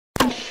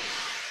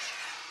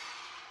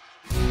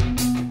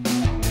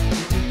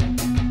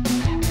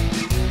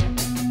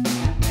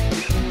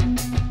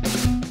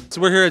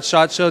So we're here at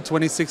SHOT Show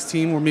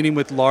 2016. We're meeting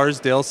with Lars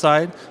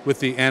Dalseide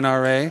with the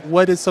NRA.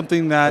 What is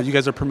something that you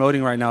guys are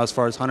promoting right now as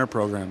far as hunter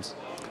programs?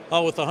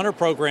 Well, with the hunter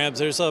programs,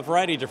 there's a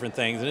variety of different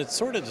things, and it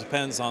sort of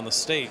depends on the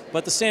state.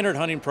 But the standard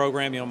hunting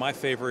program, my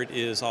favorite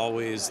is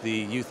always the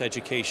Youth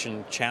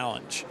Education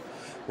Challenge,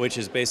 which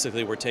is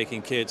basically we're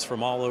taking kids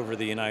from all over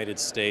the United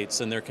States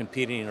and they're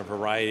competing in a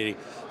variety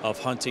of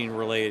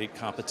hunting-related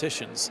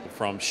competitions,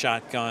 from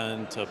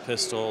shotgun to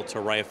pistol to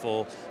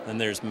rifle. Then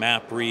there's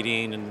map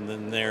reading, and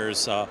then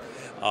there's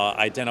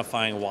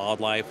identifying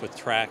wildlife with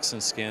tracks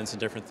and skins and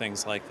different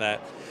things like that.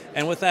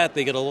 And with that,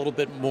 they get a little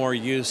bit more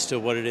used to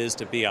what it is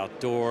to be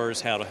outdoors,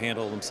 how to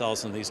handle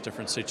themselves in these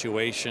different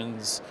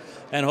situations,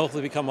 and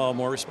hopefully become a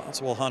more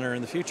responsible hunter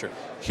in the future.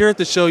 Here at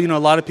the show, a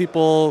lot of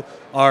people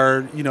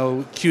are,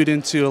 cued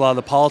into a lot of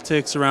the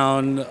politics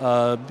around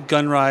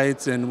gun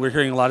rights, and we're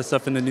hearing a lot of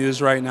stuff in the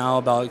news right now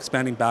about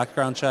expanding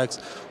background checks.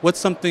 What's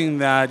something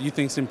that you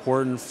think is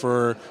important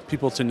for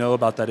people to know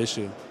about that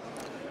issue?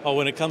 Oh,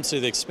 when it comes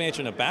to the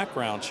expansion of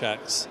background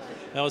checks,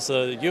 that was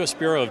the U.S.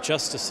 Bureau of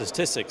Justice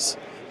Statistics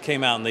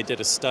came out and they did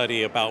a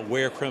study about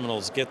where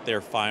criminals get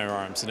their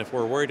firearms. And if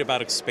we're worried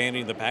about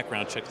expanding the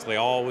background checks, they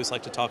always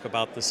like to talk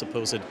about the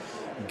supposed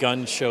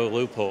gun show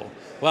loophole.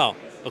 Well,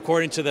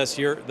 according to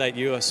that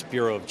U.S.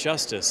 Bureau of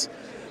Justice,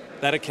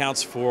 that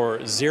accounts for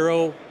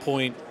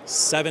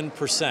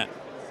 0.7%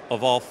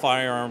 of all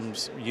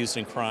firearms used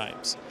in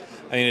crimes.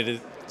 I mean,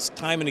 it's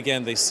time and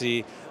again they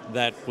see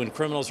that when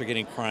criminals are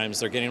getting crimes,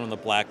 they're getting on the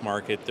black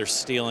market, they're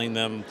stealing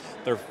them,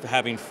 they're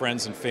having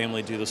friends and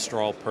family do the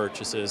straw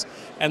purchases,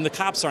 and the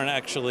cops aren't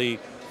actually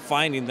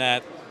finding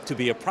that to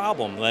be a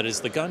problem, that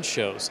is the gun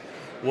shows.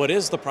 What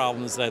is the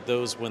problem is that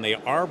those, when they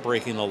are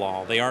breaking the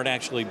law, they aren't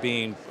actually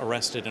being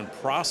arrested and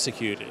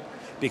prosecuted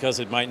because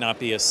it might not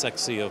be as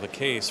sexy of a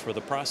case for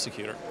the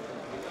prosecutor.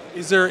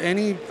 Is there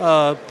any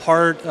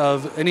part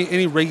of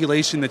any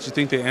regulation that you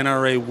think the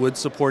NRA would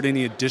support,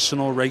 any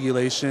additional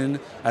regulation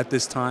at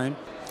this time?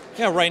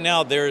 Yeah, right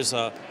now there's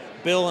a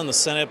bill in the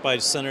Senate by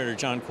Senator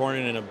John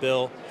Cornyn and a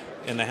bill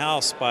in the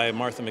House by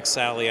Martha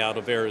McSally out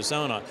of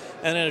Arizona,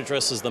 and it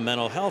addresses the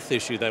mental health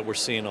issue that we're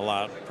seeing a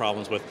lot of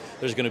problems with.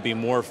 There's going to be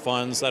more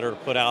funds that are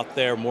put out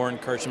there, more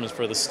encouragements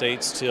for the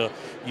states to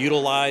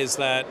utilize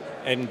that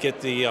and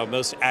get the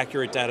most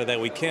accurate data that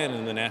we can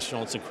in the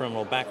National Instant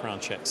Criminal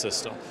Background Check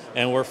system,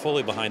 and we're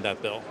fully behind that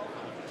bill.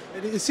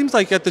 It seems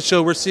like at the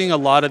show we're seeing a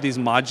lot of these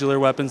modular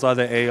weapons, a lot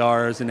of the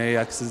ARs and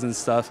AXs and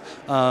stuff.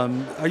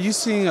 Are you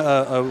seeing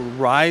a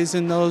rise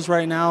in those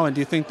right now, and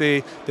do you think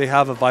they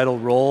have a vital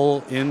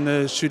role in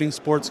the shooting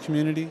sports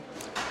community?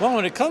 Well,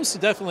 when it comes to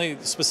definitely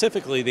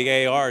specifically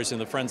the ARs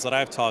and the friends that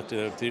I've talked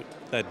to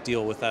that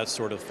deal with that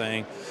sort of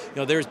thing,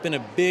 there's been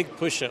a big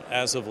push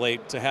as of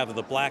late to have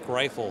the black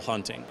rifle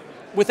hunting.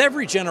 With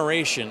every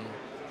generation,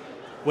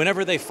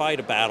 whenever they fight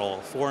a battle,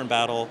 a foreign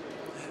battle,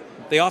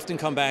 they often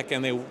come back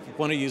and they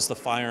want to use the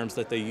firearms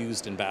that they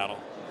used in battle.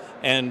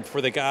 And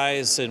for the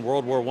guys in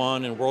World War I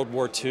and World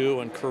War II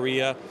and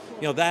Korea,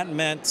 that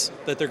meant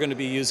that they're going to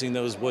be using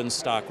those wooden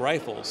stock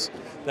rifles.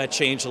 That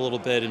changed a little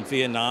bit in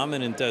Vietnam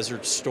and in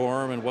Desert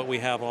Storm and what we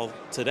have all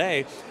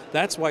today.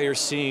 That's why you're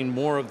seeing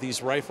more of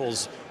these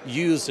rifles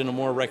used in a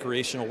more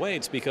recreational way.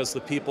 It's because the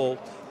people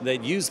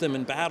that use them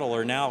in battle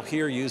are now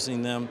here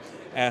using them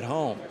at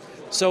home.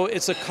 So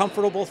it's a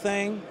comfortable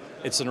thing.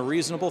 It's a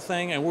reasonable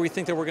thing, and we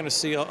think that we're going to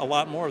see a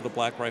lot more of the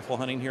black rifle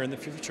hunting here in the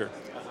future.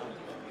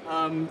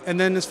 And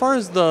then as far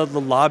as the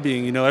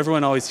lobbying,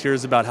 everyone always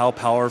hears about how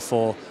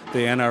powerful the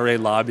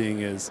NRA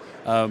lobbying is.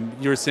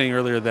 You were saying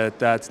earlier that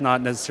that's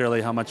not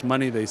necessarily how much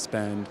money they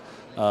spend,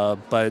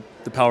 but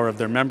the power of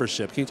their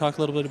membership. Can you talk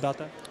a little bit about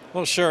that?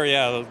 Well, sure,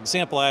 yeah. The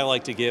example I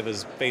like to give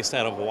is based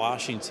out of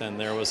Washington.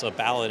 There was a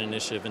ballot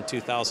initiative in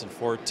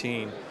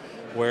 2014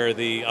 where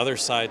the other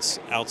sides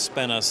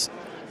outspent us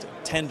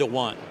 10 to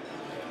 1.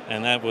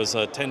 And that was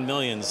 10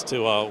 millions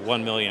to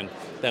 1 million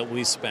that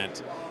we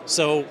spent.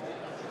 So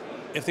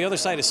if the other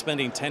side is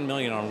spending 10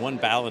 million on one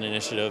ballot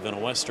initiative in a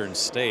western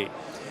state,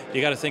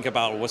 you got to think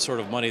about what sort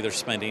of money they're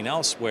spending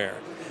elsewhere,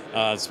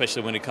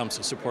 especially when it comes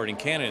to supporting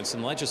candidates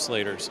and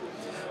legislators.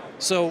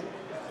 So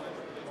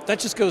that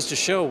just goes to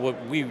show what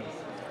we've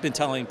been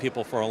telling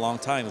people for a long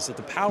time, is that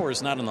the power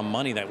is not in the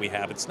money that we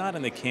have. It's not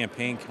in the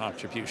campaign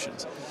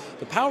contributions.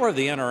 The power of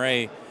the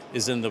NRA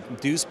is in the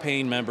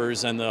dues-paying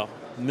members and the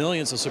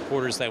millions of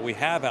supporters that we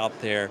have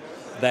out there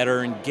that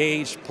are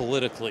engaged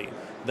politically,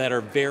 that are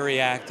very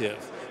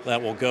active,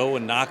 that will go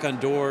and knock on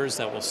doors,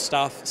 that will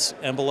stuff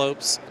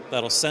envelopes,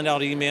 that will send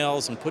out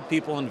emails and put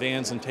people in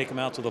vans and take them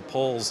out to the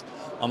polls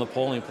on the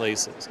polling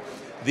places.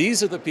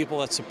 These are the people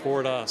that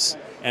support us,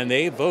 and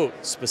they vote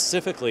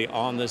specifically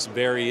on this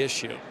very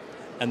issue.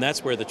 And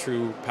that's where the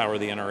true power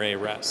of the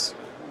NRA rests.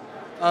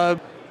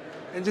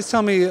 And just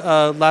tell me,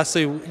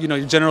 lastly,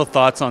 your general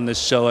thoughts on this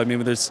show. I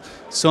mean, there's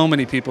so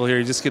many people here.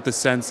 You just get the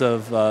sense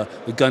of the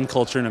gun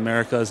culture in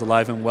America is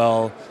alive and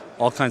well,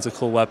 all kinds of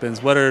cool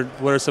weapons. What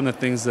are some of the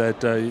things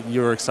that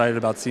you're excited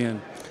about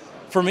seeing?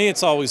 For me,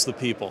 it's always the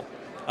people.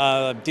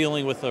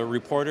 Dealing with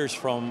reporters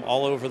from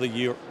all over the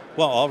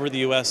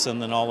U.S. and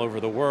then all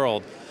over the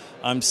world.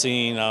 I'm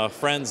seeing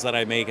friends that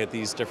I make at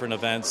these different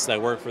events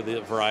that work for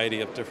the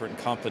variety of different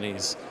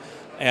companies.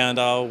 And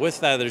with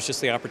that, there's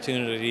just the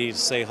opportunity to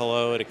say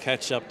hello, to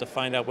catch up, to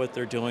find out what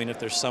they're doing. If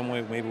there's some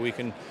way maybe we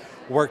can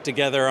work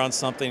together on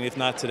something, if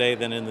not today,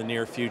 then in the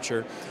near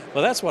future.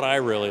 Well, that's what I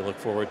really look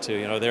forward to.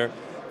 You know, there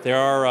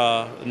are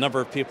a number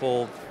of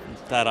people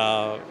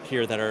that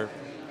here that are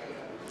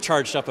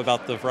charged up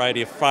about the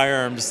variety of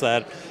firearms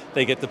that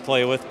they get to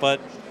play with,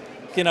 but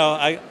you know,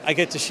 I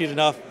get to shoot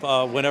enough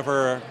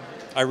whenever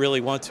I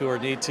really want to or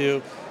need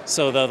to.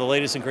 So the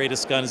latest and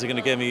greatest guns are going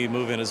to get me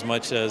moving as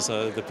much as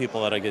the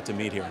people that I get to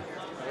meet here.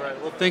 All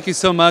right. Well, thank you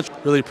so much.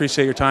 Really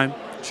appreciate your time.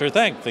 Sure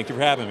thing. Thank you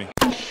for having me.